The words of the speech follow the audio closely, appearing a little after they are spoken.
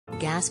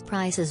gas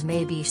prices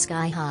may be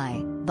sky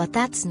high, but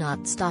that's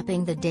not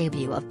stopping the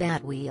debut of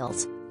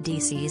Batwheels,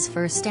 DC's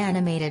first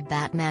animated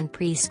Batman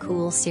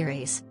preschool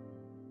series.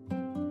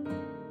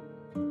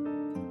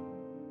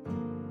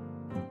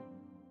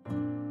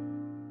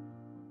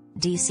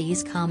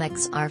 DC's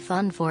comics are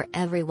fun for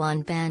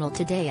everyone panel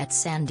today at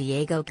San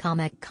Diego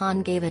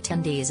Comic-Con gave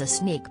attendees a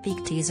sneak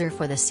peek teaser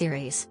for the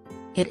series.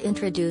 It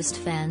introduced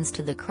fans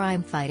to the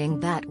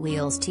crime-fighting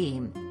Batwheels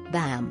team,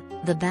 BAM,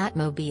 the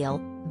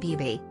Batmobile,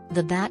 Bibi,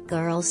 the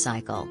Batgirl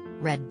Cycle,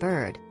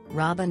 Redbird,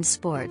 Robin's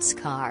sports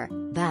car,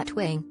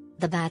 Batwing,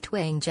 the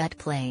Batwing Jet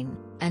Plane,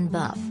 and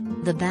Buff,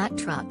 the Bat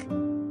Truck.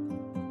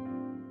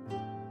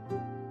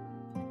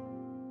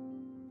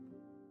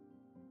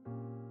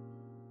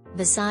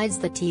 Besides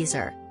the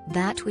teaser,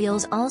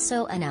 Batwheels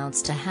also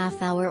announced a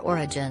half-hour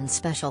Origin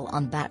special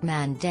on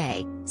Batman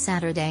Day,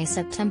 Saturday,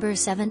 September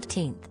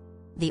 17.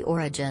 The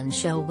Origin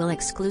show will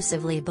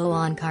exclusively air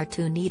on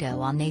Cartoonito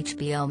on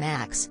HBO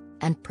Max,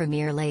 and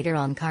premiere later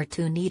on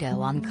Cartoonito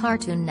on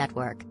Cartoon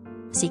Network.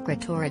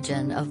 Secret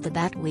Origin of the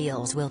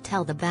Batwheels will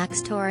tell the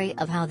backstory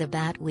of how the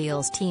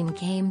Batwheels team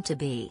came to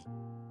be.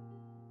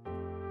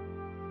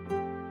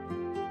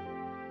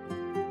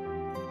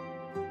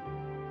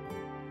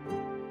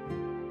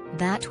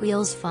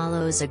 Batwheels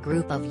follows a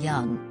group of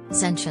young,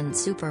 sentient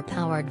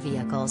superpowered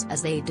vehicles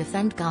as they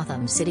defend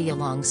Gotham City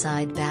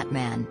alongside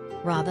Batman,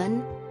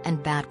 Robin,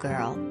 and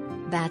Batgirl.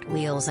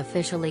 Batwheels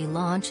officially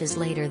launches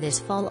later this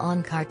fall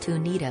on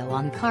Cartoonito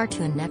on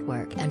Cartoon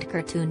Network and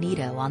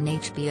Cartoonito on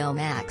HBO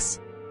Max.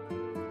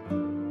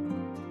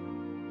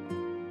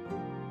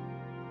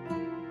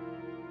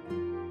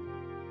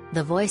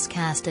 The voice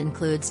cast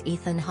includes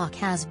Ethan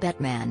Hawke as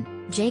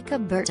Batman,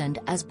 Jacob Burton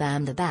as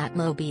Bam the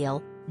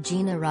Batmobile,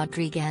 Gina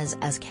Rodriguez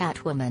as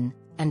Catwoman,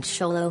 and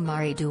Xolo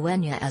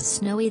Maridueña as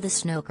Snowy the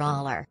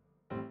Snowcrawler.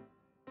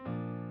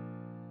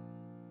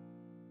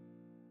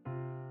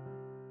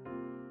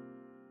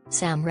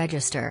 Sam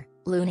Register,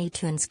 Looney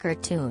Tunes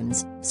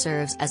Cartoons,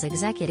 serves as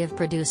executive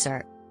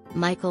producer.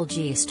 Michael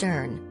G.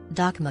 Stern,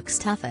 Doc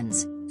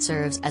McStuffins,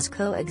 serves as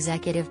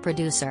co-executive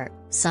producer.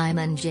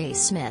 Simon J.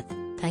 Smith,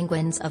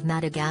 Penguins of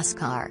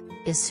Madagascar,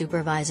 is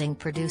supervising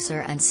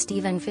producer, and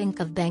Stephen Fink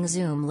of Bang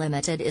Zoom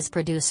Limited is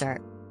producer.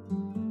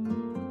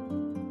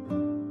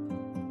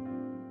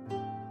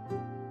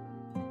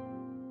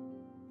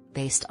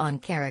 Based on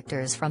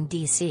characters from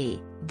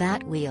DC,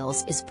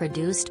 Batwheels is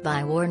produced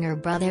by Warner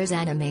Brothers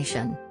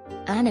Animation.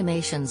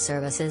 Animation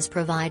services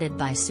provided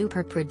by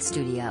Superprod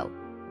Studio.